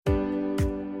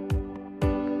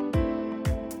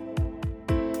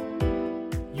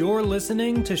You're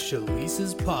listening to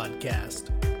Shalice's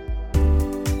podcast.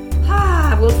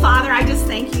 Well, Father, I just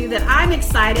thank you that I'm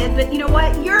excited, but you know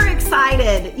what? You're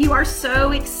excited. You are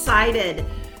so excited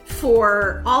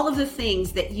for all of the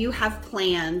things that you have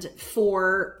planned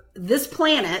for this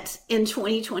planet in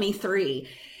 2023.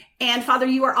 And Father,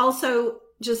 you are also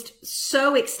just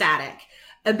so ecstatic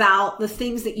about the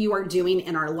things that you are doing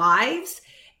in our lives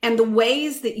and the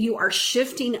ways that you are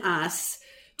shifting us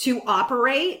to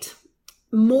operate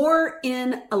more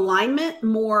in alignment,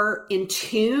 more in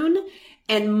tune,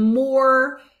 and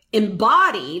more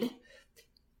embodied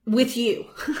with you.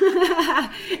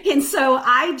 And so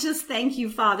I just thank you,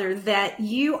 Father, that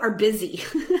you are busy.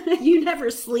 You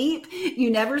never sleep, you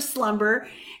never slumber,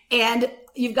 and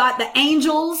you've got the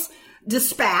angels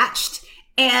dispatched,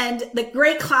 and the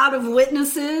great cloud of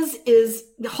witnesses is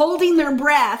holding their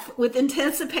breath with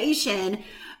anticipation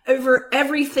over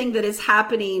everything that is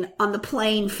happening on the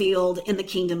playing field in the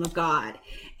kingdom of God.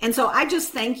 And so I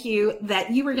just thank you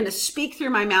that you are going to speak through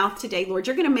my mouth today, Lord.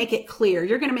 You're going to make it clear.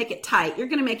 You're going to make it tight. You're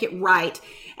going to make it right.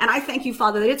 And I thank you,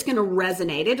 Father, that it's going to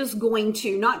resonate. It is going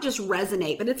to not just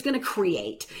resonate, but it's going to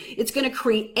create. It's going to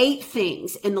create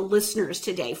things in the listeners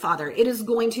today, Father. It is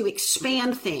going to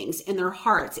expand things in their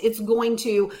hearts. It's going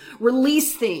to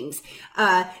release things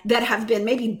that have been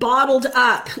maybe bottled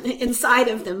up inside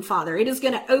of them, Father. It is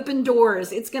going to open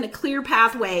doors. It's going to clear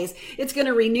pathways. It's going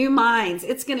to renew minds.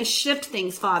 It's going to shift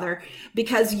things, Father,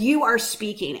 because you are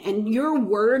speaking and your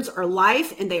words are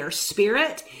life and they are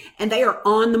spirit and they are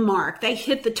on the mark. They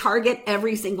hit the target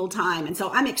every single time. And so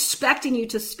I'm expecting you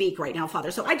to speak right now,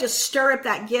 Father. So I just stir up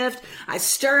that gift. I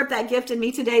stir up that gift in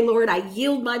me today, Lord. I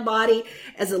yield my body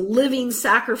as a living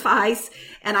sacrifice.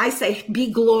 And I say, be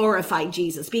glorified,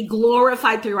 Jesus. Be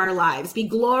glorified through our lives. Be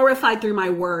glorified through my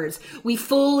words. We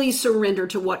fully surrender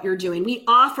to what you're doing. We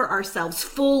offer ourselves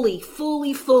fully,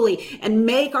 and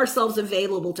make ourselves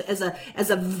available as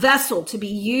a vessel to be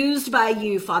used by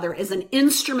you, Father, as an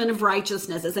instrument of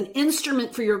righteousness, as an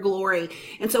instrument for your glory.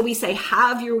 And so we say,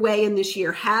 have your way in this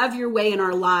year. Have your way in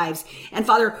our lives. And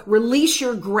Father, release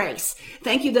your grace.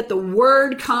 Thank you that the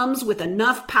word comes with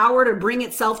enough power to bring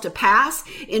itself to pass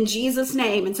in Jesus'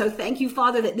 name. And so thank you,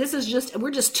 Father, that this is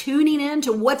we're just tuning in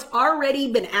to what's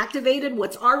already been activated,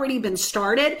 what's already been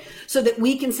started, so that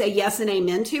we can say yes and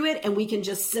amen to it. And we can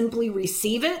just simply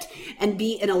receive it and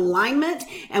be in alignment,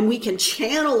 and we can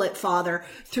channel it, Father,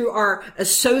 through our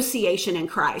association in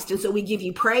Christ. And so we give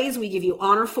you praise, we give you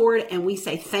honor for it, and we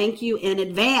say thank you in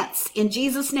advance. In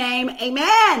Jesus' name,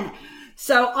 amen.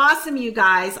 So awesome, you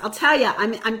guys. I'll tell you,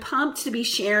 I'm pumped to be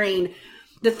sharing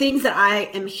the things that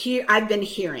I've been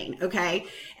hearing, okay?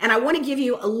 And I want to give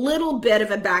you a little bit of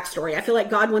a backstory. I feel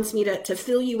like God wants me to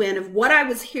fill you in of what I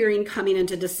was hearing coming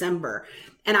into December.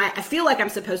 And I feel like I'm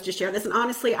supposed to share this. And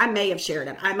honestly, I may have shared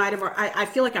it. I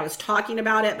feel like I was talking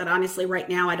about it, but honestly, right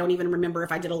now, I don't even remember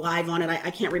if I did a live on it.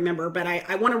 I can't remember, but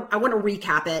I want to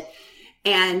recap it.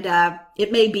 And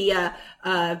it may be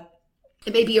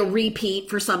a repeat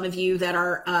for some of you that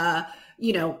are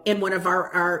in one of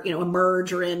our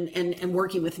Emerge or in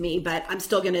working with me, but I'm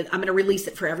going to release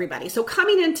it for everybody. So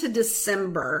coming into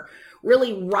December,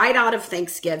 really right out of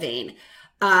Thanksgiving,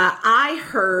 I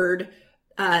heard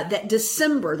that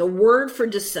December, the word for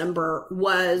December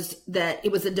was that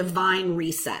it was a divine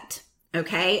reset.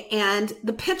 Okay. And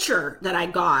the picture that I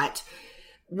got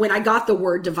when I got the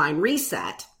word divine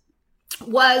reset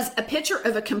was a picture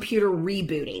of a computer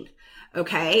rebooting.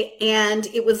 Okay. And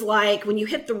it was like when you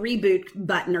hit the reboot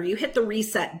button or you hit the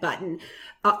reset button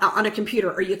on a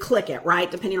computer, or you click it,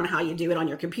 right? Depending on how you do it on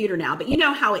your computer now, but you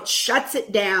know how it shuts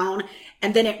it down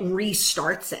and then it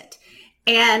restarts it.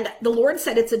 And the Lord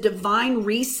said it's a divine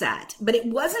reset, but it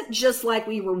wasn't just like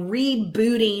we were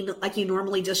rebooting, like you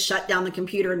normally just shut down the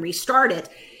computer and restart it.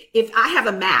 If I have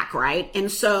a Mac, right?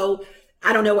 And so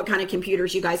I don't know what kind of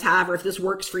computers you guys have or if this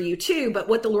works for you too, but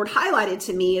what the Lord highlighted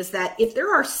to me is that if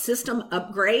there are system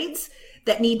upgrades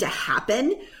that need to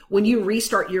happen when you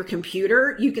restart your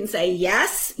computer, you can say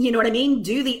yes, you know what I mean?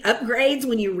 Do the upgrades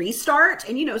when you restart.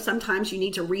 And sometimes you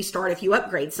need to restart if you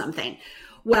upgrade something.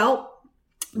 Well,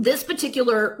 this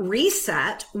particular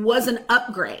reset was an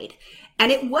upgrade.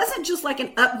 And it wasn't just like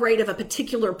an upgrade of a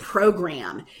particular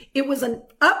program. It was an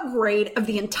upgrade of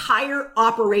the entire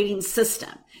operating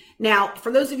system. Now,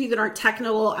 for those of you that aren't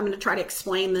technical, I'm going to try to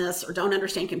explain this, or don't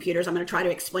understand computers. I'm going to try to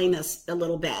explain this a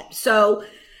little bit. So,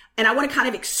 and I want to kind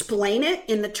of explain it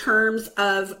in the terms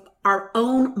of our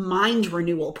own mind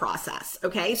renewal process.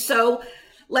 Okay. So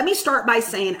let me start by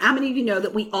saying, how many of you know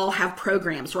that we all have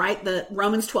programs, right? The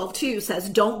Romans 12:2 says,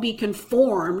 don't be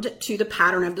conformed to the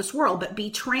pattern of this world, but be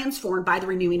transformed by the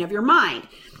renewing of your mind.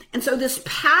 And so this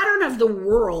pattern of the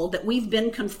world that we've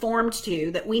been conformed to,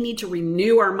 that we need to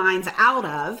renew our minds out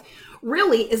of,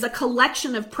 really is a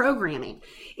collection of programming.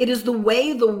 It is the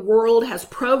way the world has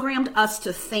programmed us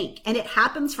to think. And it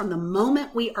happens from the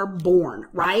moment we are born,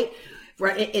 right?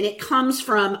 And it comes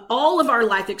from all of our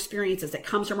life experiences. It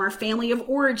comes from our family of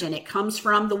origin. It comes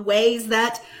from the ways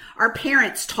that our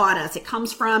parents taught us. It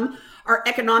comes from our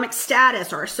economic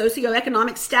status, our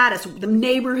socioeconomic status, the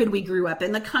neighborhood we grew up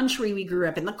in, the country we grew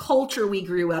up in, the culture we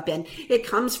grew up in. It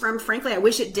comes from, frankly, I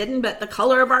wish it didn't, but the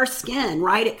color of our skin,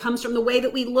 right? It comes from the way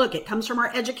that we look. It comes from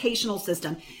our educational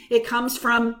system. It comes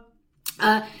from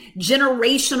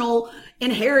generational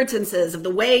inheritances of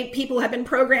the way people have been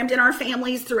programmed in our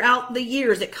families throughout the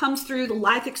years. It comes through the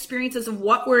life experiences of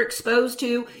what we're exposed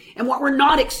to and what we're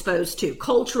not exposed to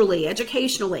culturally,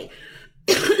 educationally.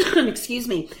 Excuse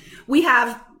me. We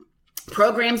have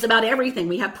programs about everything.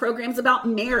 We have programs about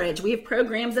marriage. We have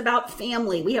programs about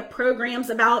family. We have programs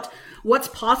about what's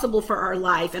possible for our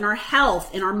life and our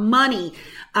health and our money,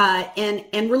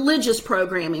 and religious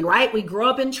programming, right? We grew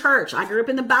up in church. I grew up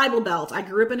in the Bible Belt. I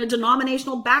grew up in a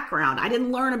denominational background. I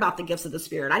didn't learn about the gifts of the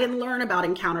Spirit. I didn't learn about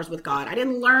encounters with God. I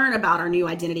didn't learn about our new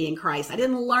identity in Christ. I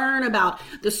didn't learn about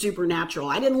the supernatural.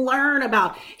 I didn't learn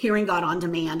about hearing God on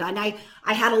demand. And I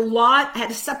had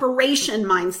a separation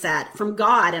mindset from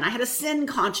God, and I had a sin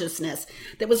consciousness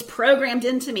that was programmed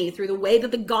into me through the way that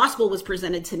the gospel was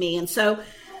presented to me. And so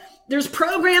there's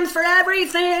programs for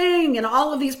everything, and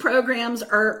all of these programs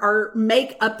are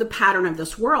make up the pattern of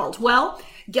this world. Well,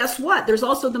 guess what? There's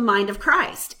also the mind of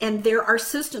Christ, and there are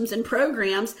systems and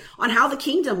programs on how the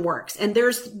kingdom works. And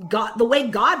there's God, the way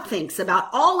God thinks about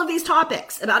all of these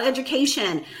topics, about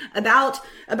education, about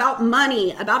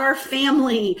money, about our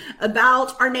family,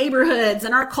 about our neighborhoods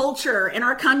and our culture and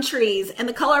our countries and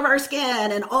the color of our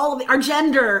skin and all of our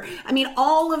gender. I mean,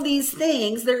 all of these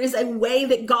things, there is a way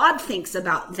that God thinks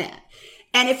about them.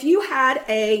 And if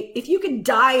you could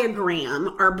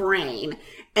diagram our brain,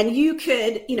 and you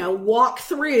could, walk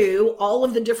through all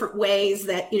of the different ways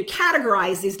that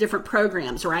categorize these different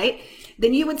programs, right?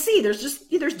 Then you would see there's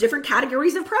different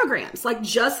categories of programs,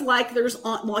 just like there's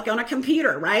on a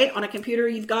computer, right? On a computer,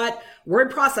 you've got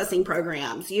word processing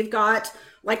programs, you've got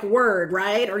like Word,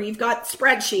 right? Or you've got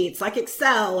spreadsheets like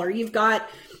Excel, or you've got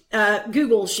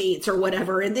Google Sheets or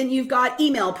whatever. And then you've got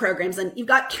email programs, and you've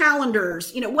got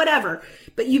calendars, whatever.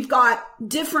 But you've got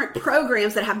different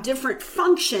programs that have different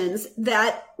functions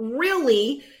that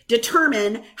really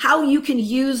determine how you can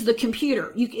use the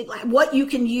computer, what you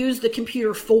can use the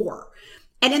computer for.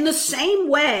 And in the same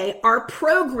way, our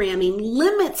programming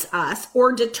limits us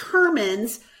or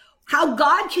determines how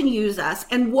God can use us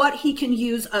and what he can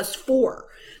use us for.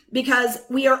 Because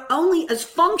we are only as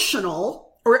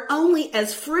functional, or only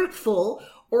as fruitful,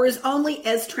 or is only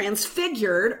as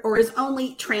transfigured, or is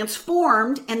only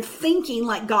transformed and thinking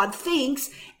like God thinks,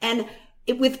 and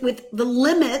with the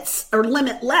limits or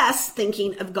limitless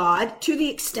thinking of God to the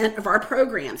extent of our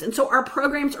programs. And so our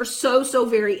programs are so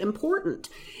very important.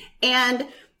 And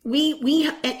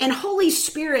and Holy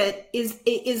Spirit is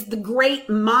the great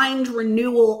mind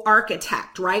renewal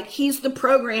architect, right? He's the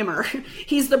programmer.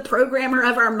 He's the programmer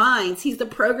of our minds. He's the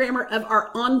programmer of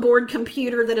our onboard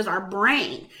computer that is our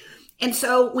brain. And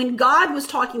so when God was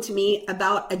talking to me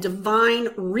about a divine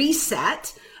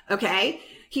reset, okay,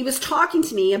 he was talking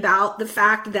to me about the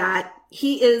fact that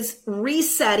he is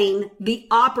resetting the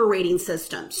operating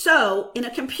system. So in a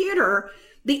computer,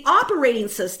 the operating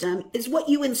system is what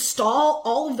you install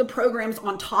all of the programs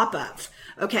on top of.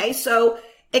 Okay. So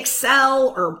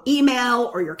Excel or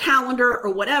email or your calendar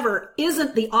or whatever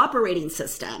isn't the operating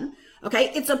system.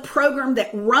 Okay. It's a program that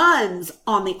runs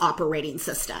on the operating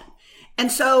system.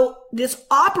 And so this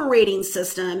operating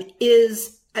system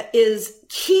is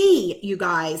key, you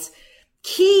guys,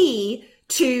 key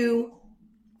to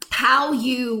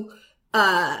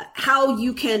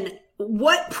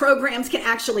what programs can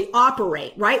actually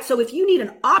operate, right? So if you need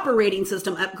an operating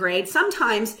system upgrade,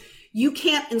 sometimes you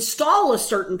can't install a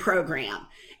certain program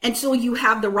until you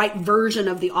have the right version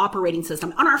of the operating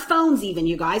system. On our phones even,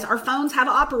 you guys, our phones have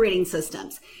operating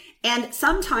systems. And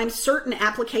sometimes certain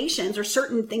applications or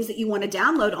certain things that you want to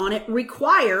download on it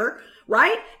require,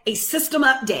 right, a system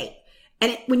update.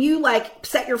 And when you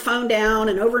set your phone down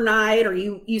and overnight, or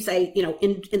you say,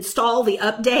 install the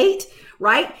update,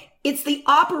 right? it's the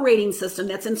operating system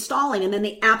that's installing, and then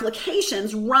the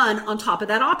applications run on top of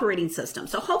that operating system.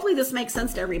 So hopefully this makes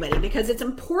sense to everybody, because it's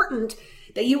important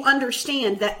that you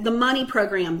understand that the money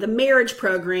program, the marriage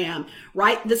program,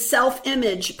 right? The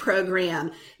self-image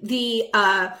program, the,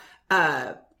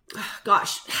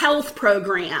 health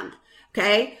program,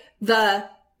 okay? The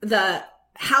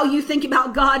how you think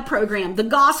about God program, the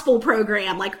gospel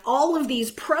program, like all of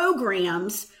these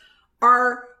programs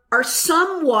are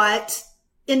somewhat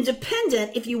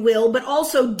independent, if you will, but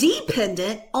also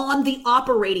dependent on the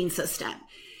operating system.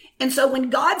 And so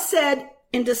when God said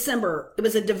in December, it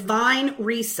was a divine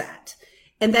reset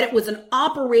and that it was an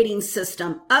operating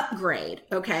system upgrade,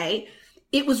 okay?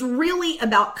 It was really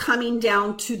about coming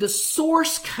down to the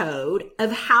source code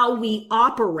of how we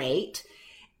operate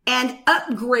and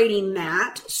upgrading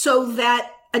that so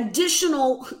that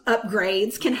additional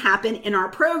upgrades can happen in our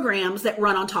programs that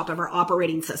run on top of our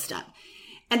operating system.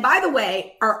 And by the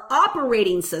way, our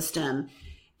operating system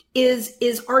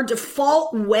is our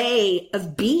default way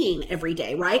of being every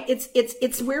day, right?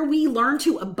 It's where we learn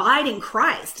to abide in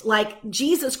Christ. Like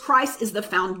Jesus Christ is the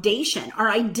foundation. Our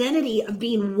identity of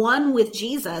being one with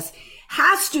Jesus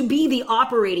has to be the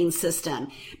operating system,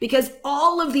 because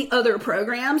all of the other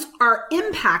programs are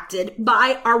impacted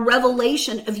by our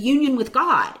revelation of union with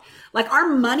God. Like our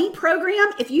money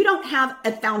program, if you don't have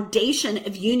a foundation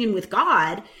of union with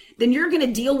God, then you're going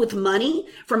to deal with money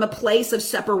from a place of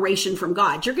separation from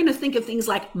God. You're going to think of things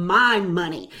like my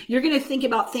money. You're going to think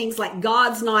about things like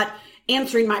God's not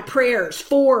answering my prayers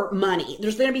for money.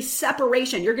 There's going to be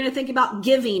separation. You're going to think about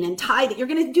giving and tithing. You're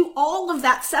going to do all of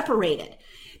that separated.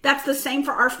 That's the same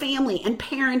for our family and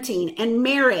parenting and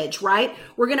marriage, right?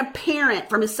 We're going to parent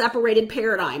from a separated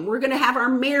paradigm. We're going to have our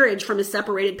marriage from a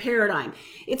separated paradigm.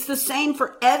 It's the same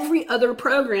for every other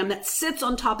program that sits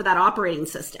on top of that operating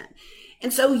system.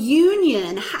 And so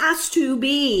union has to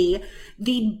be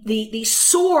the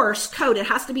source code. It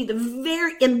has to be the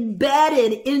very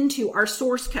embedded into our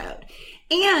source code.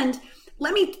 And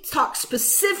let me talk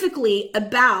specifically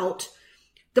about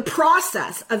the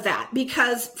process of that,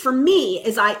 because for me,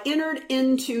 as I entered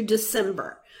into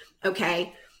December,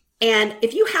 okay, and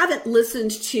if you haven't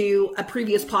listened to a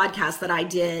previous podcast that I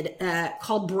did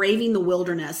called Braving the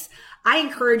Wilderness, I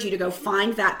encourage you to go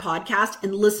find that podcast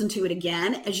and listen to it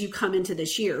again as you come into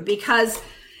this year. Because,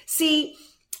 see,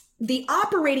 the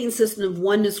operating system of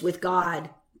oneness with God,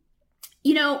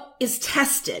 you know, is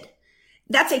tested.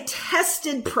 That's a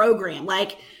tested program.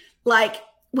 Like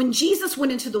when Jesus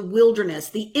went into the wilderness,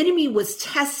 the enemy was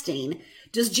testing,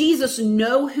 does Jesus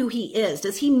know who he is?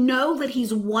 Does he know that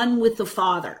he's one with the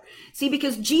Father? See,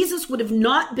 because Jesus would have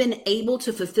not been able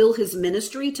to fulfill his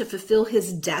ministry, to fulfill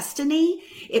his destiny,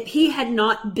 if he had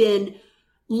not been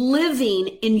living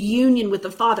in union with the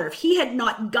Father. If he had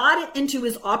not got it into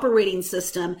his operating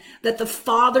system that the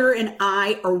Father and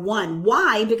I are one.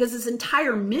 Why? Because his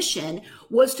entire mission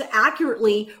was to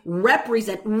accurately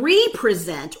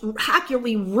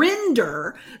accurately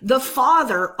render the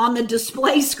Father on the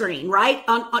display screen, right?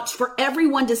 For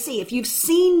everyone to see. If you've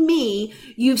seen me,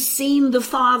 you've seen the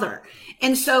Father.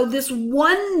 And so this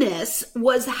oneness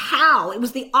was it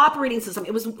was the operating system.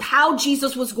 It was how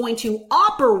Jesus was going to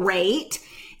operate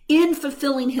in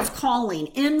fulfilling his calling,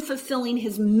 in fulfilling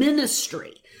his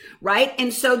ministry, right?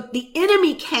 And so the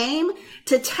enemy came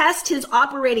to test his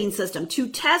operating system, to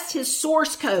test his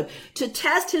source code, to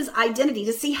test his identity,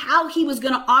 to see how he was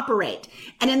going to operate.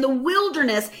 And in the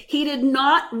wilderness, he did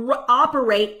not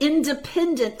operate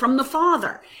independent from the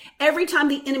Father. Every time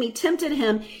the enemy tempted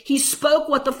him, he spoke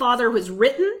what the Father was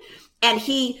written, and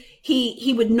he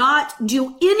would not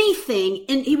do anything,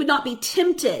 and he would not be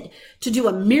tempted to do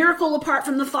a miracle apart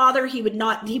from the Father. He would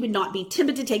not be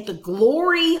tempted to take the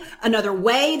glory another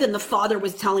way than the Father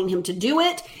was telling him to do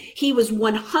it. He was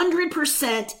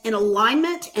 100% in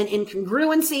alignment and in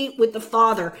congruency with the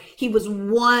Father. He was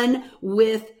one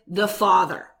with the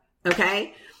Father.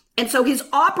 Okay? And so his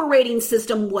operating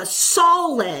system was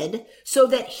solid so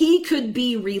that he could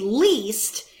be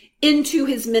released into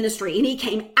his ministry. And he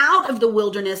came out of the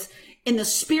wilderness in the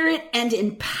spirit and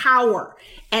in power.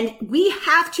 And we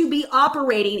have to be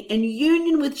operating in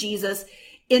union with Jesus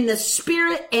in the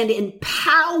spirit and in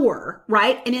power,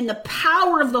 right? And in the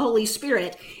power of the Holy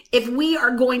Spirit, if we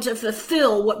are going to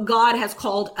fulfill what God has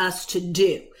called us to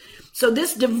do. So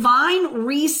this divine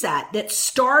reset that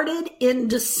started in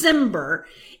December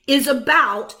is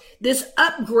about this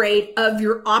upgrade of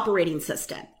your operating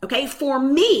system. Okay. For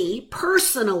me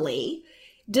personally,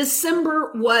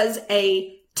 December was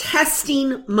a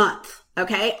testing month.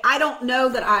 Okay. I don't know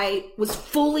that I was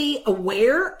fully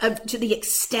aware to the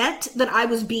extent that I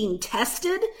was being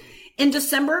tested In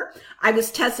December, I was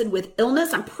tested with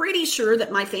illness. I'm pretty sure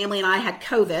that my family and I had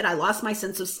COVID. I lost my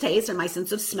sense of taste and my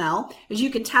sense of smell. As you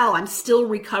can tell, I'm still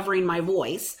recovering my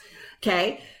voice.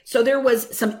 Okay. So there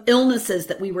was some illnesses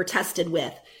that we were tested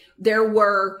with. There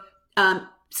were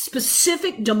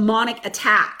specific demonic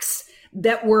attacks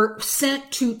that were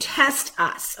sent to test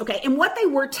us. Okay. And what they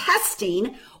were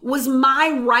testing was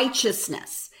my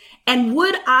righteousness. And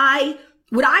would I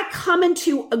come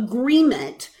into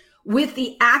agreement with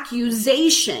the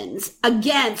accusations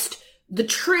against the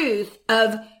truth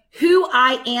of who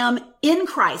I am in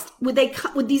Christ? Would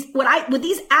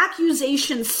these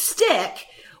accusations stick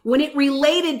when it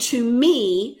related to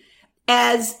me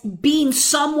as being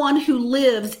someone who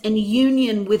lives in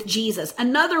union with Jesus?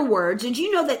 In other words, did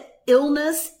you know that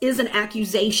illness is an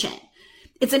accusation?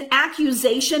 It's an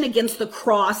accusation against the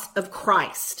cross of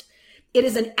Christ. It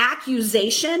is an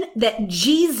accusation that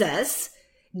Jesus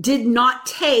did not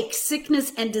take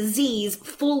sickness and disease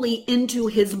fully into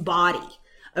his body.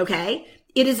 Okay.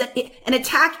 It is an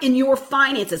attack in your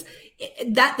finances.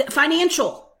 That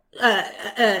financial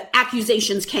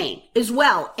accusations came as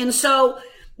well. And so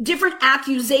different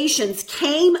accusations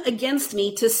came against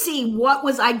me to see what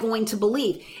was I going to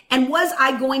believe, and was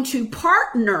I going to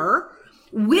partner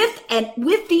with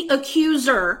the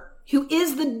accuser, who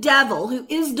is the devil, who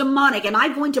is demonic, and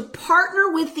I'm going to partner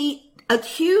with the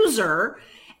accuser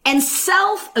and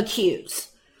self-accuse.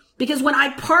 Because when I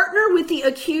partner with the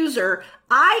accuser,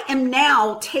 I am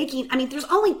now there's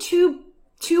only two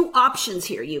options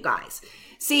here, you guys.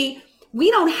 See,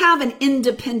 we don't have an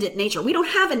independent nature. We don't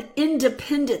have an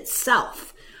independent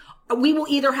self. We will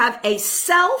either have a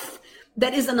self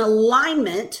that is in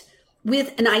alignment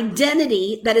with an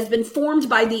identity that has been formed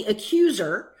by the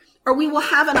accuser, or we will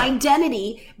have an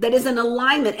identity that is in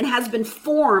alignment and has been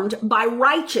formed by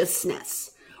righteousness.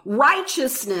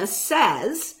 Righteousness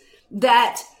says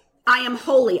that I am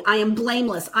holy, I am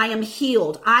blameless, I am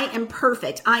healed, I am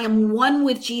perfect, I am one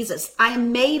with Jesus, I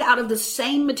am made out of the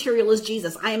same material as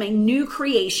Jesus, I am a new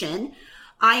creation,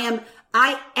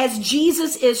 as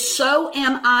Jesus is, so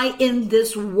am I in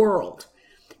this world.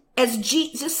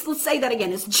 Let's say that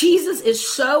again. As Jesus is,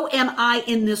 so am I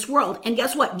in this world. And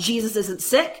guess what? Jesus isn't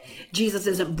sick. Jesus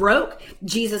isn't broke.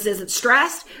 Jesus isn't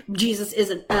stressed. Jesus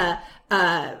isn't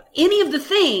any of the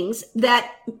things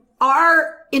that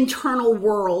our internal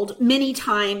world, many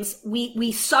times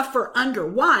we suffer under.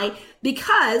 Why?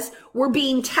 Because we're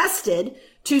being tested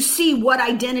to see what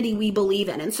identity we believe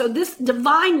in. And so this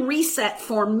divine reset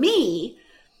for me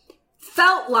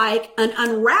felt like an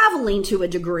unraveling to a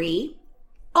degree,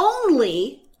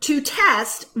 only to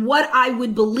test what I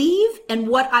would believe and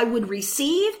what I would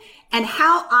receive and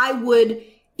how I would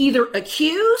either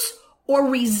accuse or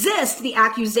resist the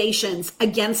accusations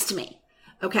against me.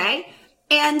 Okay.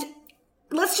 And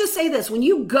let's just say this, when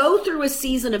you go through a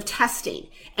season of testing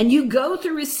and you go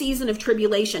through a season of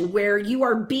tribulation where you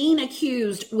are being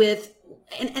accused with,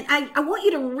 and I want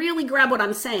you to really grab what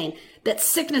I'm saying, that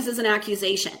sickness is an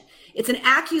accusation. It's an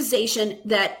accusation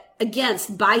that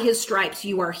against, by his stripes,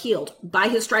 you are healed. By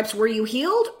his stripes, were you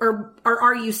healed or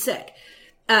are you sick?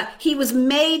 He was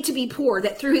made to be poor,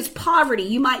 that through his poverty,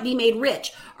 you might be made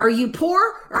rich. Are you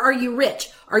poor or are you rich?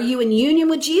 Are you in union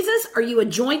with Jesus? Are you a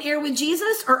joint heir with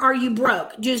Jesus, or are you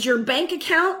broke? Does your bank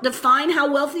account define how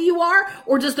wealthy you are,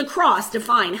 or does the cross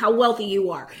define how wealthy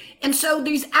you are? And so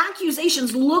these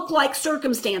accusations look like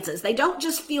circumstances. They don't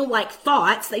just feel like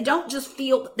thoughts. They do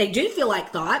feel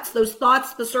like thoughts. Those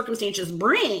thoughts the circumstances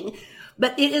bring,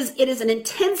 but it is an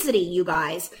intensity, you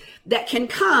guys, that can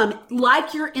come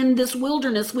like you're in this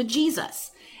wilderness with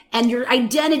Jesus, and your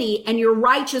identity and your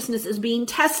righteousness is being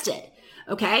tested.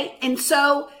 Okay. And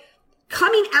so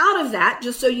coming out of that,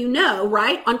 just so you know,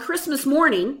 right, on Christmas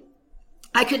morning,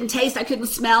 I couldn't taste, I couldn't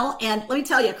smell. And let me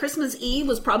tell you, Christmas Eve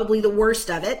was probably the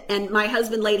worst of it. And my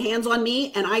husband laid hands on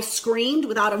me and I screamed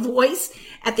without a voice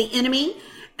at the enemy.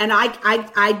 And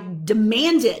I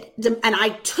demanded, and I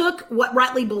took what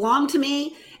rightly belonged to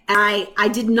me. And I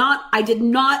did not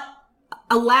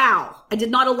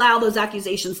allow those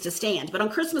accusations to stand. But on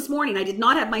Christmas morning, I did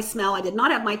not have my smell. I did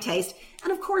not have my taste.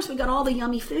 And of course, we got all the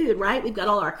yummy food, right? We've got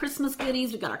all our Christmas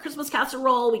goodies. We've got our Christmas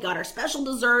casserole. We got our special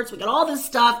desserts. We got all this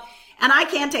stuff. And I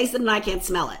can't taste it and I can't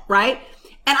smell it, right?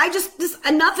 And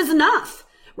enough is enough,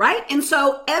 right? And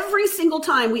so every single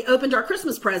time we opened our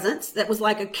Christmas presents, that was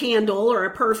like a candle or a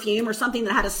perfume or something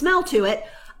that had a smell to it,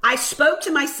 I spoke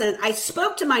to my scent, I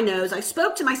spoke to my nose, I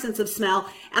spoke to my sense of smell,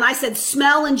 and I said,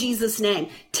 smell in Jesus' name,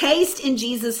 taste in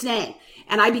Jesus' name.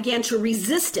 And I began to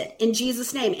resist it in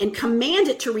Jesus' name and command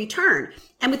it to return.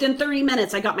 And within 30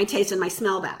 minutes, I got my taste and my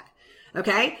smell back.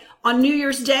 Okay. On New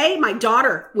Year's Day, my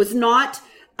daughter was not,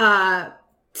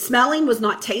 smelling, was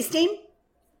not tasting.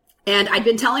 And I'd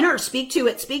been telling her, speak to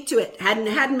it, speak to it.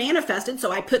 Hadn't manifested.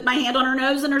 So I put my hand on her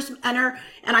nose and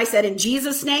I said, in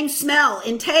Jesus' name, smell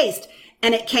and taste.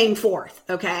 And it came forth.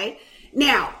 Okay.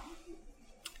 Now,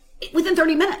 within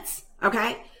 30 minutes.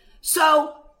 Okay.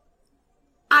 So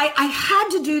I had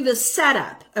to do this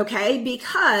setup. Okay.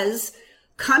 Because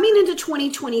coming into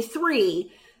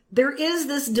 2023, there is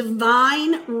this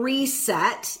divine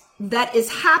reset that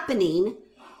is happening.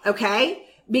 Okay.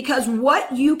 Because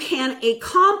what you can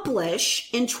accomplish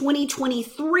in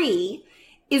 2023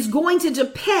 is going to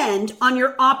depend on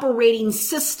your operating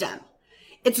system.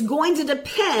 It's going to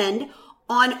depend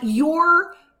on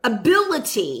your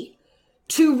ability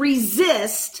to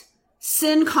resist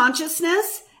sin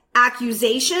consciousness,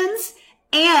 accusations,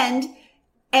 and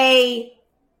a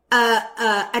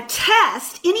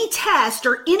test, any test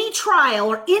or any trial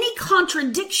or any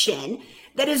contradiction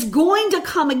that is going to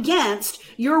come against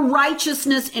your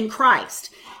righteousness in Christ.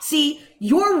 See,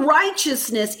 your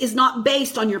righteousness is not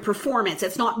based on your performance.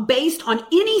 It's not based on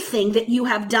anything that you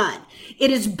have done.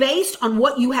 It is based on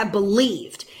what you have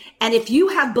believed. And if you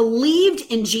have believed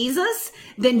in Jesus,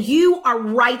 then you are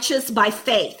righteous by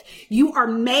faith. You are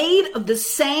made of the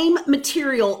same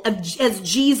material as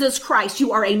Jesus Christ.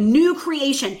 You are a new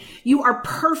creation. You are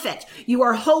perfect. You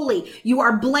are holy. You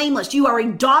are blameless. You are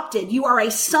adopted. You are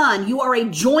a son. You are a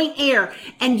joint heir.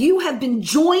 And you have been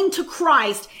joined to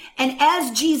Christ. And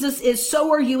as Jesus is,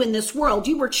 so are you in this world.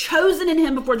 You were chosen in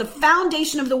him before the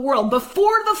foundation of the world.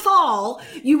 Before the fall,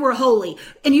 you were holy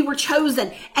and you were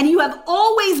chosen. And you have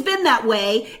always been that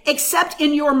way, except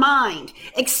in your mind,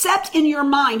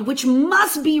 which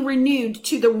must be renewed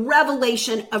to the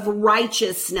revelation of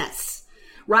righteousness,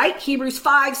 right? Hebrews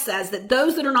 5 says that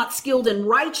those that are not skilled in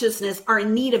righteousness are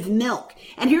in need of milk.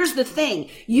 And here's the thing.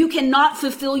 You cannot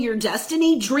fulfill your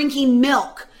destiny drinking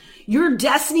milk. Your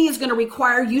destiny is going to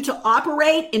require you to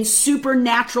operate in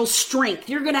supernatural strength.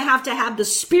 You're going to have the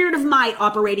spirit of might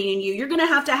operating in you. You're going to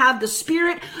have the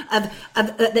spirit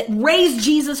that raised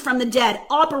Jesus from the dead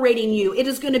operating in you. It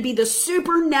is going to be the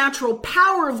supernatural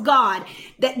power of God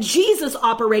that Jesus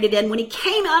operated in when he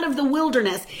came out of the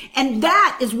wilderness. And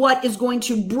that is what is going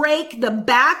to break the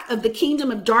back of the kingdom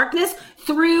of darkness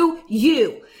through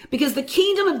you. Because the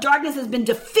kingdom of darkness has been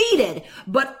defeated,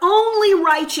 but only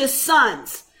righteous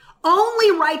sons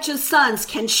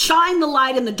can shine the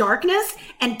light in the darkness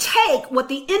and take what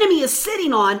the enemy is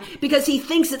sitting on because he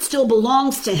thinks it still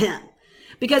belongs to him.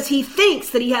 Because he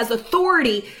thinks that he has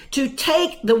authority to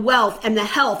take the wealth and the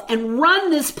health and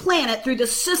run this planet through the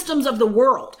systems of the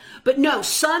world. But no,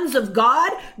 sons of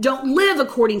God don't live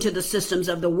according to the systems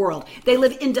of the world. They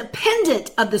live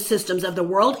independent of the systems of the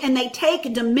world and they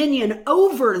take dominion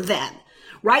over them.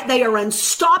 Right? They are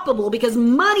unstoppable because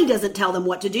money doesn't tell them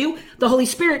what to do. The Holy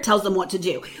Spirit tells them what to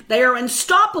do. They are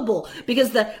unstoppable because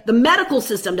the medical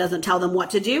system doesn't tell them what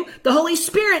to do. The Holy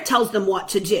Spirit tells them what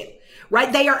to do.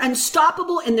 Right? They are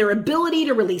unstoppable in their ability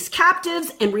to release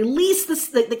captives and release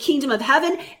the kingdom of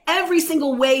heaven every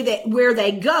single way where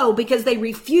they go because they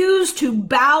refuse to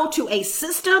bow to a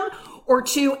system or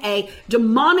to a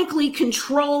demonically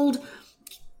controlled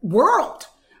world.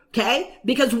 Okay?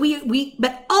 Because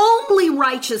but only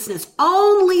righteousness,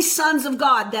 only sons of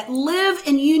God that live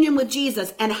in union with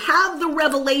Jesus and have the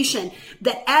revelation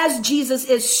that as Jesus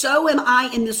is, so am I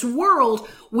in this world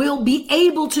will be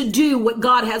able to do what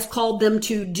God has called them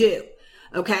to do.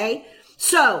 Okay?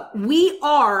 So we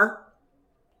are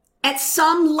at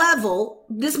some level,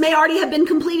 this may already have been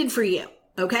completed for you.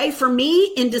 Okay? For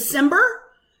me in December,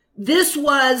 this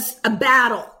was a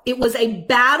battle. It was a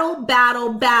battle.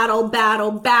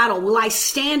 Will I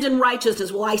stand in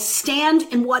righteousness? Will I stand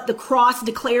in what the cross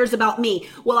declares about me?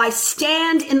 Will I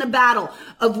stand in the battle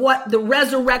of what the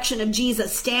resurrection of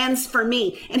Jesus stands for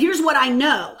me? And here's what I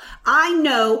know. I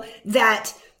know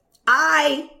that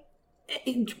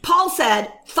Paul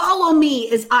said, follow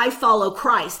me as I follow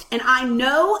Christ. And I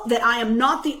know that I am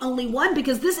not the only one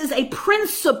because this is a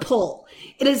principle.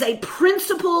 It is a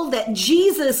principle that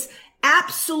Jesus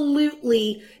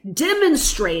absolutely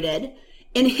demonstrated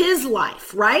in his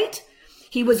life, right?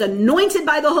 He was anointed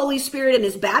by the Holy Spirit in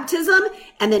his baptism.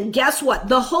 And then guess what?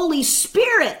 The Holy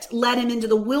Spirit led him into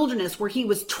the wilderness where he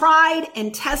was tried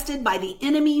and tested by the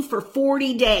enemy for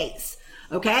 40 days.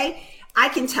 Okay? I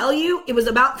can tell you it was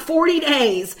about 40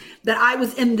 days that I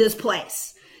was in this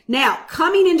place. Now,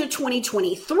 coming into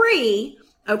 2023,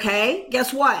 okay,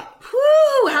 guess what?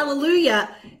 Whoo, hallelujah.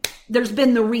 There's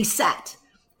been the reset.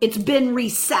 It's been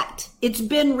reset.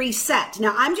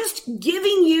 Now, I'm just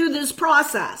giving you this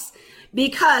process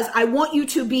because I want you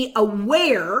to be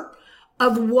aware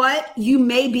of what you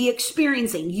may be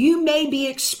experiencing. You may be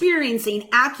experiencing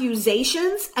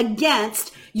accusations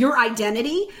against your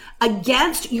identity,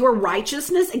 against your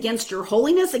righteousness, against your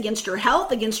holiness, against your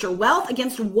health, against your wealth,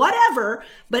 against whatever,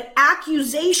 but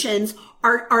accusations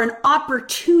are an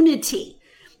opportunity.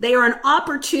 They are an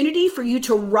opportunity for you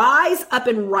to rise up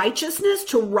in righteousness,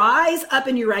 to rise up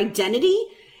in your identity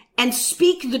and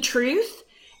speak the truth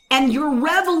and your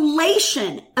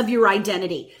revelation of your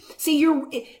identity.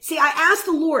 I asked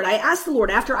the Lord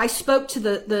after I spoke to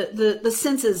the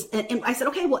senses, and I said,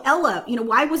 okay, well, Ella,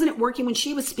 why wasn't it working when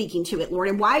she was speaking to it, Lord?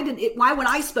 And why when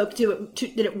I spoke to it,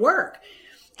 did it work?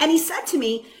 And he said to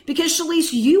me, because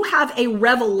Shalise, you have a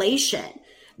revelation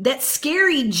that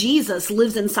scary Jesus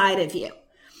lives inside of you.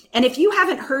 And if you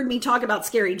haven't heard me talk about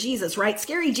scary Jesus, right?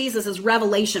 Scary Jesus is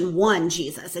Revelation 1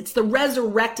 Jesus. It's the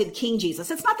resurrected King Jesus.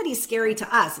 It's not that he's scary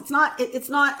to us. It's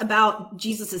not about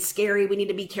Jesus is scary. We need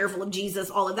to be careful of Jesus,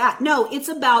 all of that. No, it's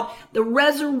about the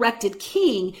resurrected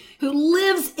King who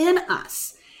lives in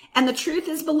us. And the truth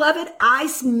is, beloved, I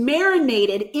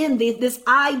marinated in this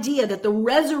idea that the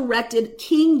resurrected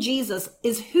King Jesus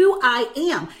is who I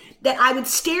am. That I would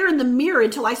stare in the mirror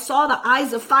until I saw the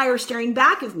eyes of fire staring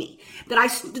back of me. That I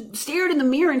stared in the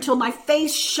mirror until my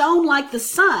face shone like the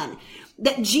sun.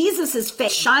 That Jesus'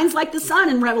 face shines like the sun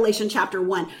in Revelation chapter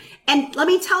 1. And let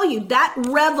me tell you, that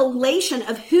revelation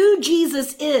of who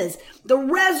Jesus is, the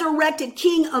resurrected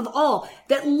King of all,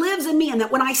 that lives in me, and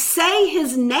that when I say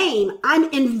his name, I'm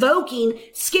invoking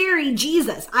scary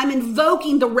Jesus. I'm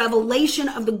invoking the revelation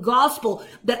of the gospel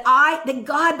that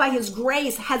God by his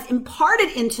grace has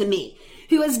imparted into me,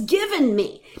 who has given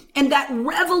me. And that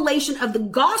revelation of the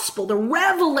gospel, the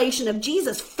revelation of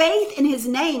Jesus, faith in his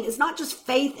name is not just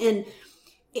faith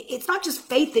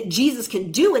that Jesus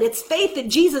can do it. It's faith that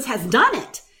Jesus has done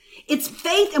it. It's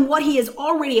faith in what he has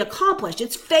already accomplished.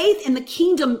 It's faith in the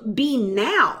kingdom being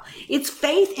now. It's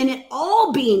faith in it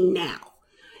all being now.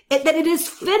 That it is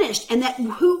finished and that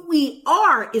who we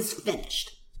are is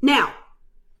finished. Now,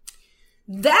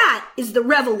 that is the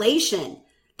revelation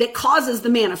that causes the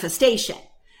manifestation.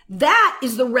 That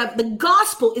is the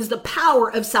gospel is the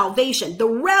power of salvation. The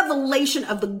revelation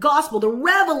of the gospel, the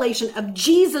revelation of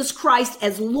Jesus Christ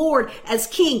as Lord, as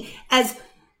King, as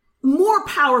more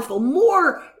powerful,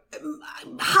 more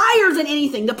higher than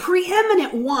anything, the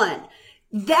preeminent one.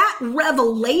 That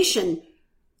revelation,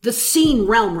 the seen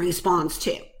realm responds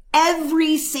to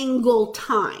every single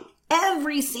time.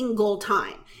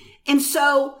 And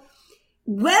so,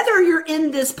 whether you're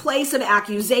in this place of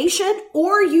accusation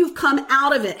or you've come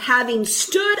out of it having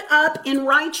stood up in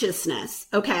righteousness,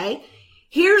 okay,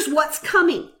 here's what's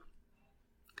coming.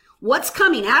 What's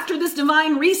coming after this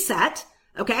divine reset,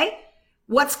 okay?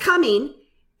 What's coming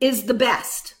is the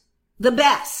best,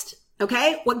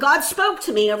 okay? What God spoke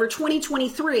to me over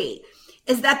 2023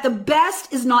 is that the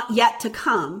best is not yet to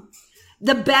come.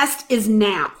 The best is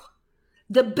now.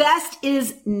 The best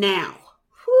is now.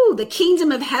 The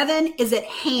kingdom of heaven is at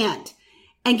hand.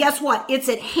 And guess what? It's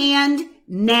at hand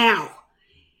now.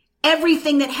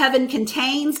 Everything that heaven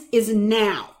contains is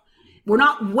now. We're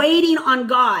not waiting on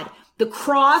God. The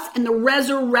cross and the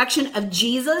resurrection of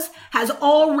Jesus has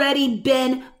already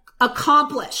been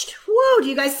accomplished. Woo! Do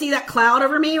you guys see that cloud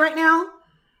over me right now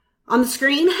on the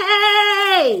screen?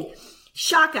 Hey!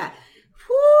 Shaka.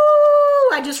 Woo!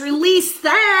 I just released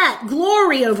that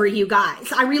glory over you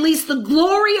guys. I released the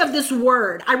glory of this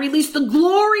word. I released the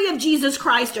glory of Jesus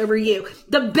Christ over you.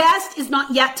 The best is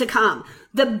not yet to come.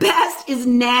 The best is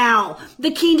now.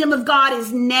 The kingdom of God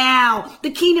is now.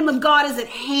 The kingdom of God is at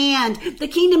hand. The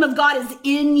kingdom of God is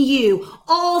in you.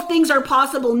 All things are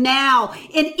possible now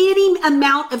in any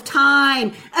amount of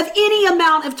time.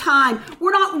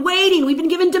 We're not waiting. We've been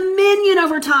given dominion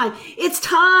over time. It's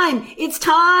time. It's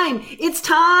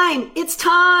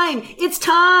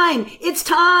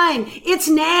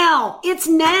now.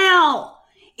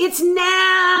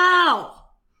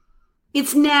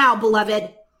 It's now,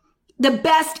 beloved. The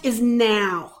best is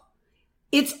now.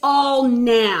 It's all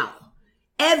now.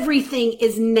 Everything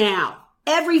is now.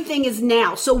 Everything is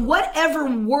now. So whatever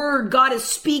word God is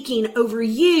speaking over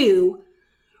you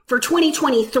for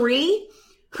 2023,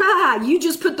 you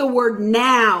just put the word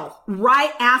now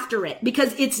right after it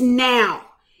because it's now.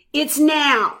 It's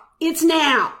now. It's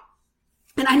now.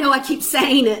 And I know I keep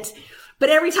saying it, but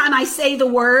every time I say the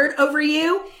word over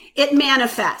you, it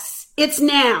manifests. It's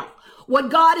now.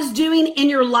 What God is doing in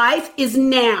your life is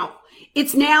now.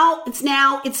 It's now. It's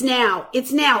now. It's now.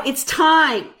 It's now. It's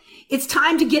time. It's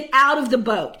time to get out of the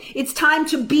boat. It's time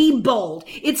to be bold.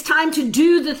 It's time to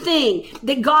do the thing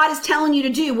that God is telling you to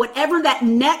do. Whatever that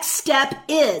next step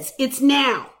is, it's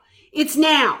now. It's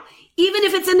now. Even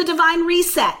if it's in the divine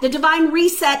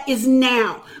reset is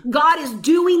now. God is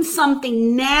doing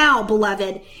something now,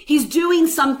 beloved. He's doing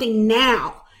something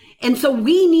now. And so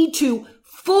we need to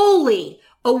fully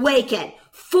awaken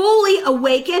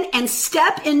and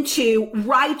step into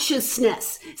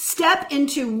righteousness, step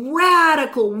into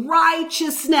radical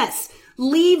righteousness.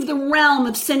 Leave the realm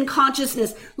of sin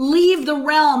consciousness. Leave the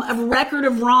realm of record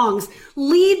of wrongs.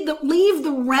 Leave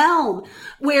the realm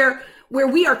where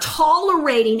we are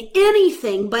tolerating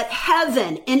anything but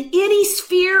heaven in any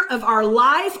sphere of our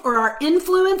life or our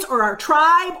influence or our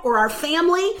tribe or our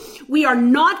family. We are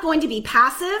not going to be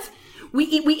passive.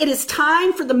 It is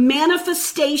time for the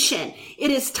manifestation.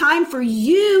 It is time for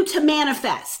you to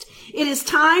manifest. It is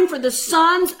time for the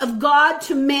sons of God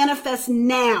to manifest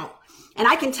now. And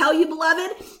I can tell you,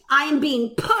 beloved, I am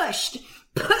being pushed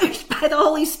by the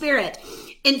Holy Spirit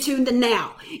into the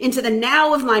now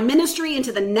of my ministry,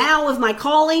 into the now of my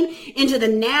calling, into the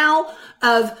now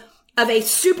of a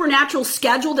supernatural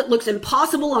schedule that looks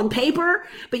impossible on paper.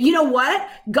 But you know what?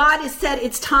 God has said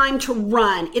it's time to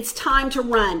run. It's time to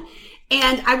run.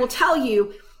 And I will tell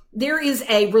you, there is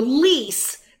a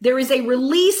release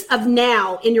of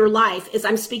now in your life as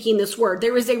I'm speaking this word.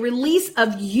 There is a release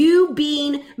of you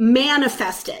being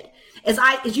manifested.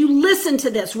 As you listen to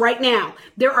this right now,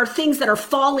 there are things that are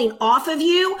falling off of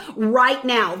you right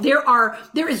now.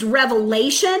 There is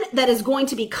revelation that is going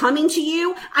to be coming to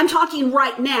you. I'm talking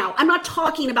right now. I'm not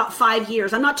talking about 5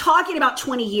 years. I'm not talking about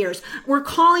 20 years. We're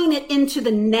calling it into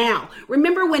the now.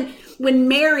 Remember when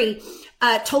Mary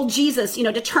told Jesus,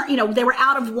 to turn, they were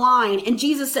out of wine. And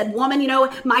Jesus said, woman,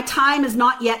 my time is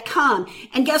not yet come.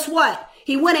 And guess what?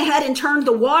 He went ahead and turned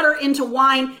the water into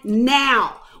wine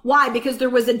now. Why? Because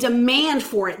there was a demand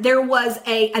for it. There was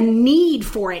a need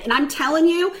for it. And I'm telling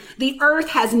you, the earth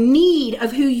has need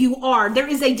of who you are. There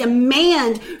is a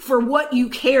demand for what you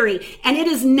carry. And it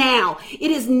is now. It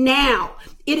is now.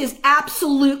 It is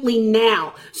absolutely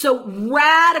now. So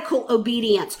radical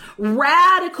obedience,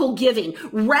 radical giving,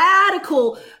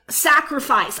 radical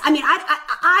sacrifice. I mean,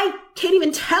 I can't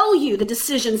even tell you the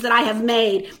decisions that I have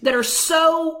made that are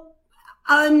so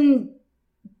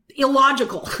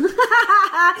illogical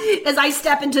as I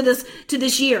step into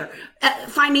this year.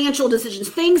 Financial decisions,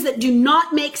 things that do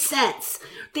not make sense,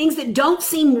 things that don't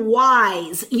seem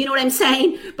wise. You know what I'm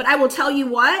saying? But I will tell you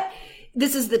what.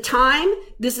 This is the time,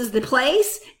 this is the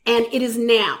place, and it is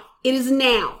now. It is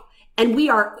now. And we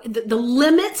are, the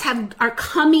limits are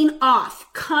coming off.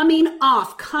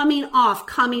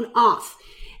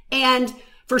 And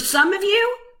for some of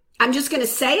you, I'm just going to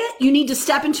say it, you need to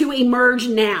step into Emerge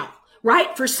now,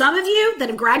 right? For some of you that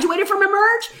have graduated from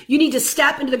Emerge, you need to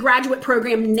step into the graduate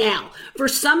program now. For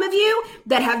some of you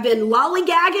that have been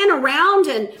lollygagging around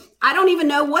and I don't even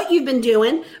know what you've been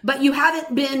doing, but you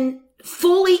haven't been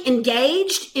fully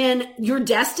engaged in your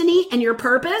destiny and your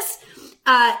purpose,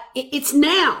 it's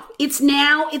now. It's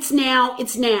now.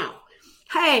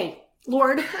 Hey,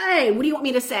 Lord, hey, what do you want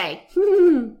me to say?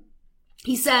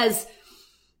 He says,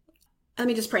 let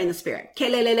me just pray in the Spirit.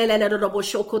 Well,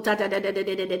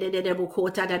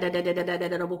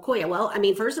 I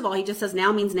mean, first of all, he just says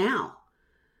now means now.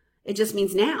 It just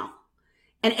means now.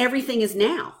 And everything is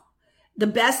now. The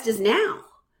best is now.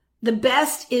 The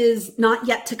best is not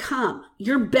yet to come.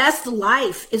 Your best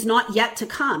life is not yet to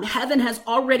come. Heaven has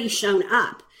already shown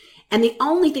up. And the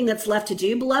only thing that's left to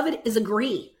do, beloved, is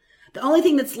agree. The only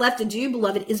thing that's left to do,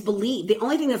 beloved, is believe. The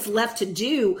only thing that's left to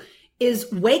do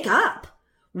is wake up.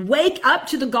 Wake up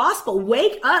to the gospel.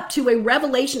 Wake up to a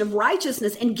revelation of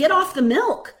righteousness and get off the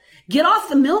milk. Get off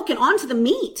the milk and onto the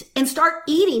meat and start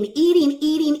eating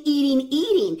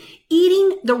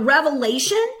the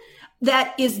revelation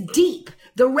that is deep.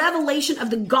 The revelation of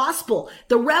the gospel,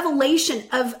 the revelation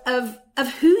of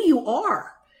who you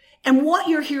are and what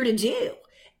you're here to do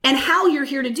and how you're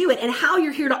here to do it and how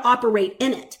you're here to operate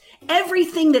in it.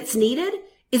 Everything that's needed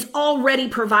is already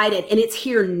provided and it's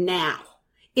here now.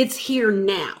 It's here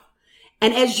now.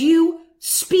 And as you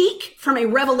speak from a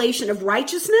revelation of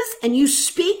righteousness and you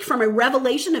speak from a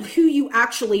revelation of who you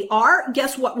actually are,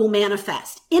 guess what will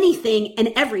manifest? Anything and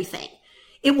everything.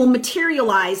 It will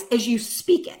materialize as you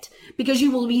speak it. Because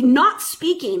you will be not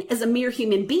speaking as a mere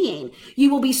human being. You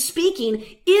will be speaking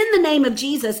in the name of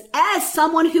Jesus as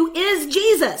someone who is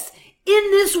Jesus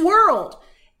in this world.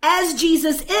 As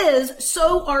Jesus is,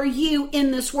 so are you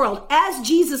in this world. As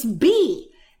Jesus be,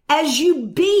 as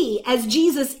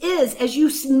Jesus is, as you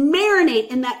marinate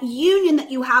in that union that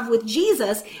you have with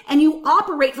Jesus and you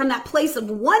operate from that place of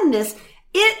oneness,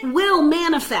 it will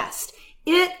manifest.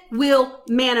 It will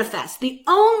manifest. The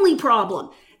only problem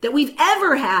that we've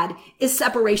ever had is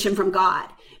separation from God.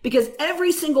 Because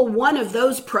every single one of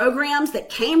those programs that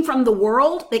came from the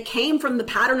world, that came from the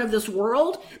pattern of this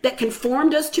world, that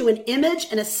conformed us to an image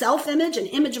and a self-image, an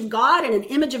image of God and an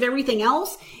image of everything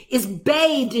else, is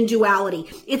bathed in duality.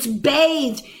 It's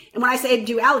bathed, and when I say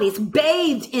duality, it's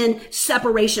bathed in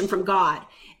separation from God.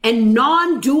 And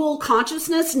non-dual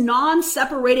consciousness,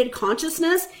 non-separated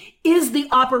consciousness is the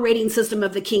operating system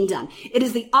of the kingdom. It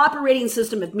is the operating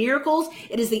system of miracles.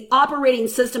 It is the operating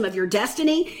system of your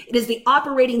destiny. It is the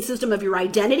operating system of your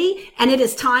identity. And it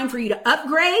is time for you to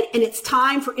upgrade, and it's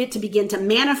time for it to begin to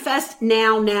manifest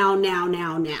now.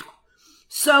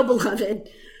 So, beloved,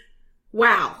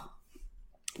 wow.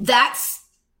 That's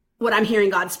what I'm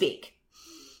hearing God speak.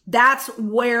 That's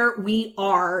where we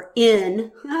are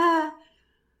in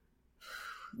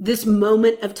this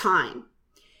moment of time.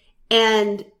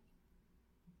 And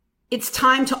it's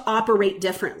time to operate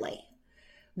differently.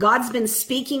 God's been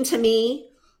speaking to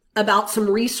me about some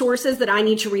resources that I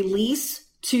need to release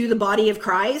to the body of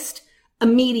Christ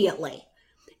immediately.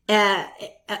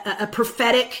 A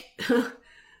prophetic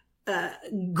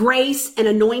grace and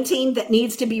anointing that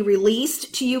needs to be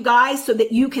released to you guys so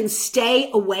that you can stay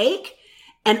awake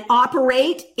and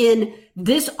operate in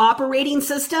this operating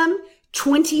system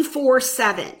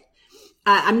 24/7.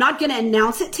 I'm not going to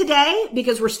announce it today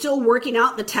because we're still working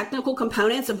out the technical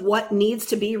components of what needs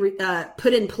to be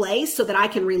put in place so that I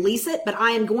can release it. But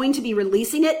I am going to be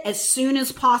releasing it as soon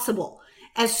as possible,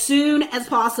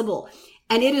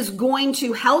 And it is going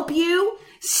to help you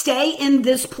stay in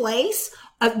this place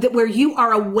where you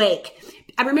are awake.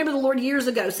 I remember the Lord years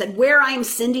ago said, where I am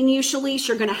sending you, Shalice,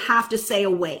 you're going to have to stay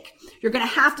awake. You're going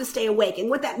to have to stay awake. And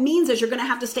what that means is you're going to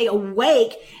have to stay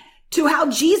awake to how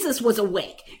Jesus was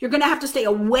awake. You're going to have to stay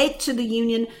awake to the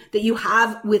union that you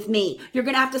have with me. You're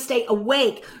going to have to stay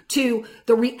awake to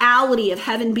the reality of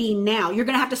heaven being now. You're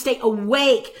going to have to stay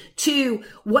awake to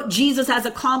what Jesus has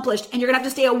accomplished. And you're going to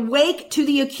have to stay awake to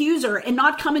the accuser and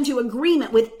not come into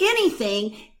agreement with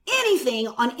anything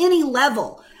on any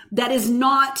level that is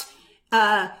not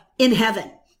in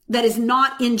heaven, that is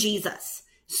not in Jesus.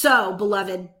 So,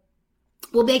 beloved,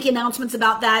 we'll make announcements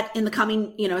about that in the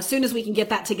coming, as soon as we can get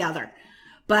that together.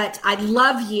 But I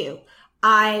love you.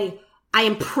 I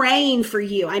am praying for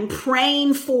you. I'm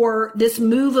praying for this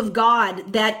move of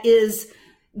God that is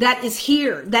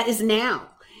here, that is now.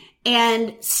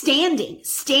 And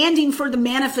standing for the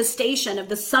manifestation of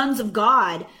the sons of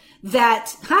God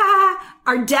that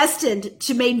are destined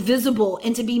to be made visible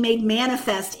and to be made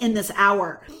manifest in this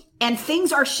hour. And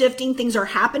things are shifting, things are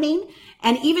happening.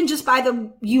 And even just by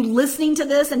you listening to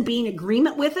this and being in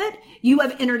agreement with it, you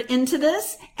have entered into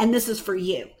this, and this is for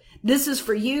you. This is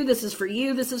for you. This is for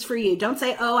you. This is for you. Don't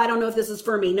say, oh, I don't know if this is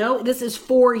for me. No, this is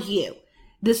for you.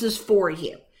 This is for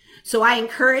you. So I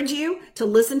encourage you to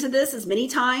listen to this as many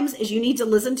times as you need to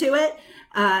listen to it.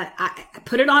 I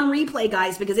put it on replay,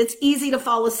 guys, because it's easy to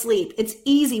fall asleep. It's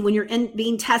easy when you're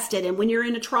being tested and when you're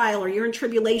in a trial or you're in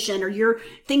tribulation or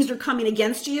things are coming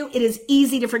against you. It is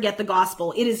easy to forget the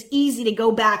gospel. It is easy to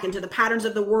go back into the patterns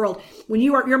of the world. When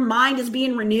your mind is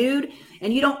being renewed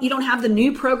and you don't have the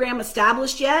new program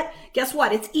established yet, guess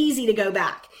what? It's easy to go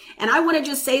back. And I want to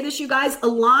just say this, you guys,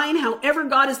 align however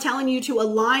God is telling you to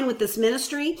align with this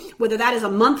ministry, whether that is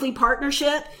a monthly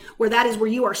partnership, where that is where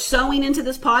you are sowing into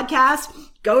this podcast.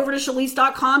 Go over to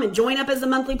Shalice.com and join up as a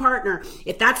monthly partner.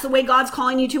 If that's the way God's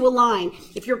calling you to align.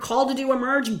 If you're called to do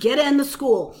Emerge, get in the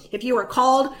school. If you're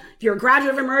a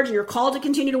graduate of Emerge and you're called to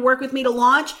continue to work with me to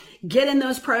launch, get in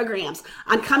those programs.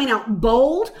 I'm coming out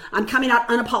bold. I'm coming out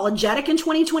unapologetic in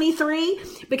 2023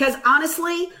 because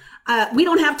honestly, we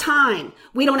don't have time.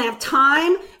 We don't have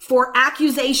time for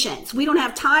accusations. We don't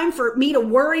have time for me to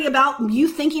worry about you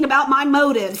thinking about my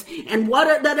motives and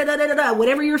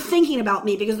whatever you're thinking about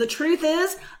me. Because the truth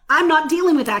is, I'm not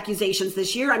dealing with accusations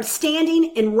this year. I'm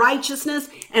standing in righteousness,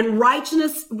 and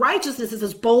righteousness is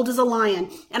as bold as a lion.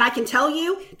 And I can tell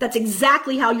you that's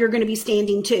exactly how you're going to be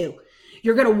standing too.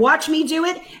 You're going to watch me do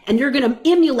it, and you're going to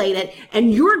emulate it,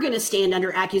 and you're going to stand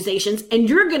under accusations, and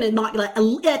you're going to not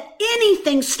let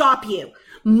anything stop you.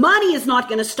 Money is not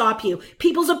going to stop you.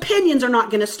 People's opinions are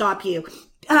not going to stop you.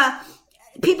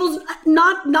 People's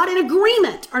not in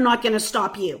agreement are not going to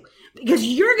stop you, because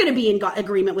you're going to be in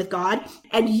agreement with God,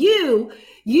 and you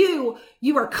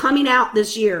are coming out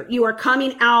this year. You are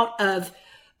coming out of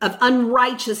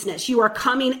unrighteousness. You are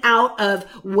coming out of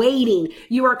waiting.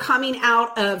 You are coming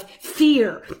out of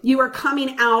fear. You are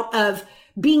coming out of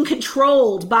being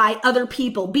controlled by other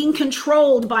people, being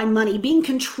controlled by money, being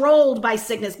controlled by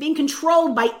sickness, being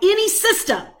controlled by any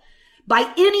system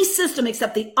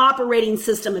except the operating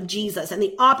system of Jesus and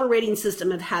the operating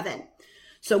system of heaven.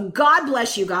 So God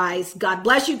bless you guys. God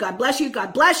bless you. God bless you.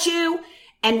 God bless you.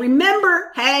 And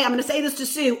remember, hey, I'm going to say this to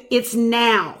Sue, it's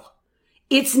now.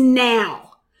 It's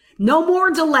now. No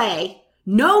more delay.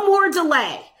 No more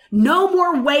delay. No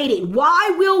more waiting.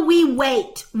 Why will we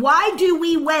wait? Why do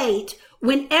we wait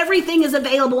when everything is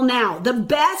available now? The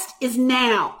best is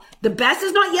now. The best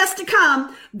is not yet to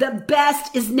come. The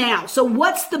best is now. So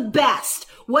what's the best?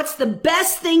 What's the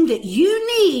best thing that you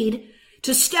need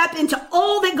to step into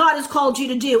all that God has called you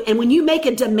to do? And when you make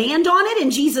a demand on it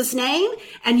in Jesus' name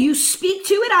and you speak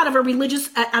to it out of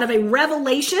a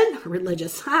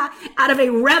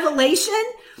revelation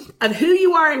of who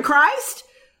you are in Christ,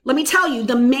 let me tell you,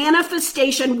 the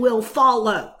manifestation will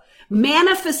follow.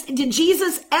 Did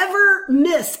Jesus ever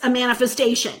miss a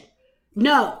manifestation?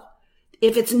 No.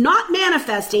 If it's not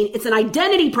manifesting, it's an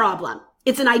identity problem.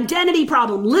 It's an identity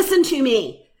problem. Listen to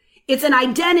me. It's an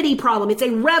identity problem. It's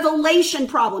a revelation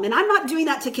problem. And I'm not doing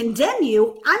that to condemn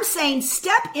you. I'm saying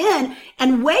step in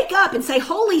and wake up and say,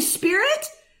 Holy Spirit,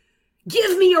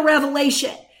 give me a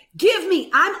revelation.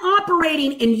 I'm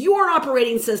operating in your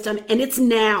operating system, and it's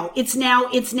now. It's now.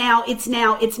 It's now. It's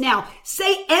now. It's now.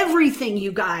 Say everything,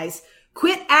 you guys.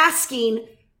 Quit asking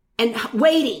and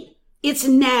waiting. It's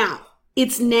now.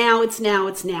 It's now. It's now.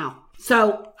 It's now.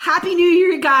 So happy New Year,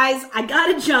 you guys. I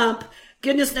gotta jump.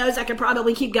 Goodness knows I could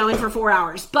probably keep going for 4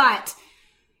 hours, but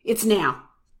it's now.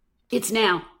 It's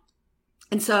now.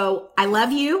 And so I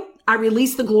love you. I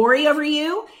release the glory over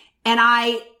you, and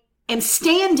I am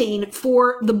standing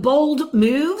for the bold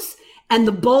moves and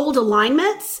the bold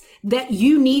alignments that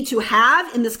you need to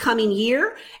have in this coming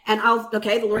year. And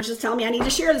the Lord's just telling me I need to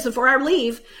share this before I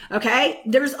leave. Okay.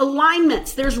 There's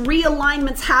alignments. There's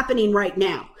realignments happening right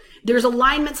now. There's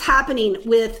alignments happening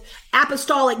with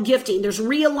apostolic gifting. There's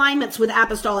realignments with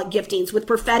apostolic giftings, with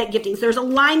prophetic giftings. There's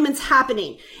alignments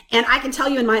happening. And I can tell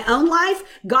you in my own life,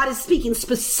 God is speaking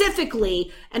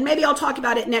specifically, and maybe I'll talk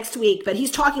about it next week, but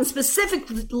he's talking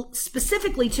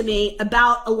specifically to me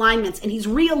about alignments, and he's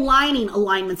realigning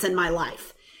alignments in my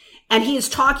life. And he is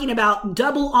talking about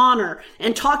double honor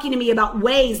and talking to me about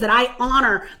ways that I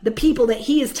honor the people that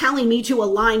he is telling me to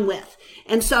align with.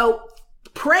 And so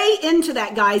pray into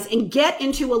that, guys, and get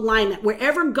into alignment.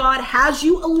 Wherever God has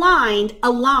you aligned,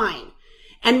 align.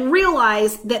 And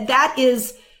realize that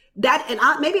is that, and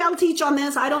maybe I'll teach on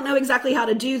this. I don't know exactly how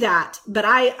to do that, but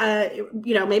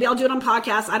maybe I'll do it on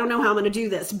podcasts. I don't know how I'm going to do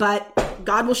this, but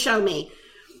God will show me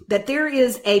that there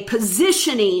is a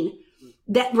positioning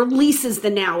that releases the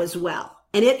now as well.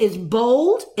 And it is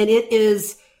bold, and you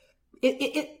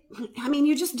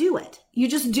just do it. You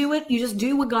just do it. You just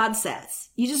do what God says.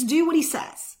 You just do what he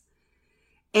says.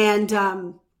 And,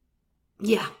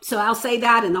 so I'll say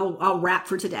that, and I'll wrap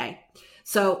for today.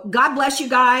 So God bless you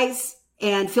guys,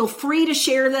 and feel free to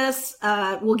share this.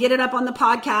 We'll get it up on the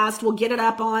podcast. We'll get it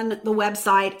up on the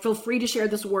website. Feel free to share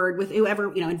this word with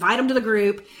whoever, invite them to the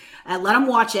group, let them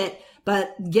watch it.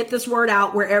 But get this word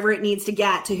out wherever it needs to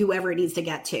get to whoever it needs to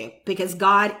get to, because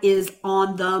God is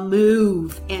on the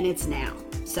move, and it's now.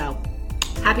 So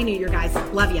happy New Year, guys.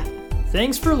 Love you.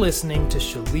 Thanks for listening to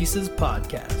Shalisa's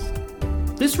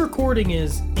podcast. This recording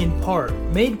is, in part,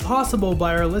 made possible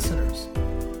by our listeners.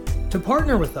 To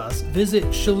partner with us, visit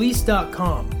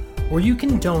Shalise.com, where you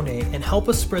can donate and help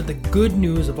us spread the good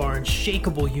news of our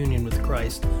unshakable union with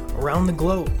Christ around the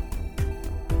globe.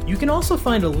 You can also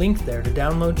find a link there to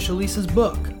download Shalisa's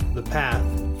book, The Path,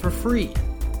 for free.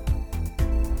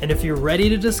 And if you're ready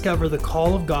to discover the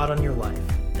call of God on your life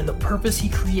and the purpose he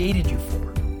created you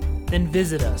for, then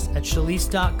visit us at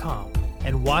Shalise.com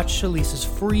and watch Shalisa's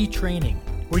free training,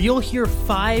 where you'll hear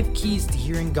 5 keys to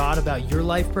hearing God about your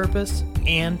life purpose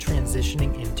and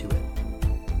transitioning into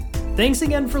it. Thanks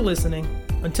again for listening.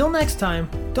 Until next time,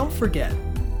 don't forget,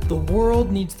 the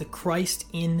world needs the Christ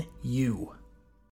in you.